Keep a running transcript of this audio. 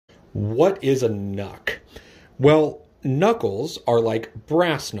What is a knuck? Well, knuckles are like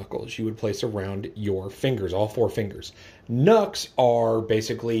brass knuckles you would place around your fingers, all four fingers. Knucks are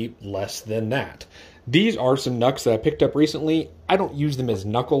basically less than that. These are some knucks that I picked up recently. I don't use them as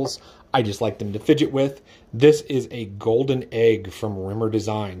knuckles. I just like them to fidget with. This is a golden egg from Rimmer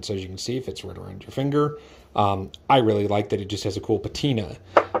Design. So as you can see, it fits right around your finger. I really like that it just has a cool patina.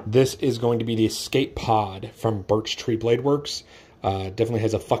 This is going to be the Escape Pod from Birch Tree Blade Works. Definitely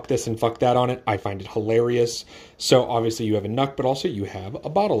has a fuck this and fuck that on it. I find it hilarious. So obviously you have a knuck, but also you have a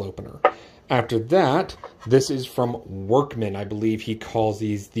bottle opener. After that, this is from Workman. I believe he calls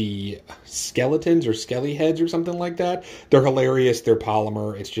these the skeletons or skelly heads or something like that. They're hilarious. They're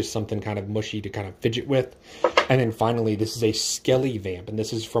polymer. It's just something kind of mushy to kind of fidget with. And then finally, this is a Skelly Vamp, and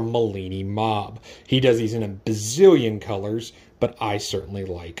this is from Malini Mob. He does these in a bazillion colors, but I certainly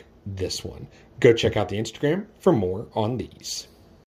like this one. Go check out the Instagram for more on these.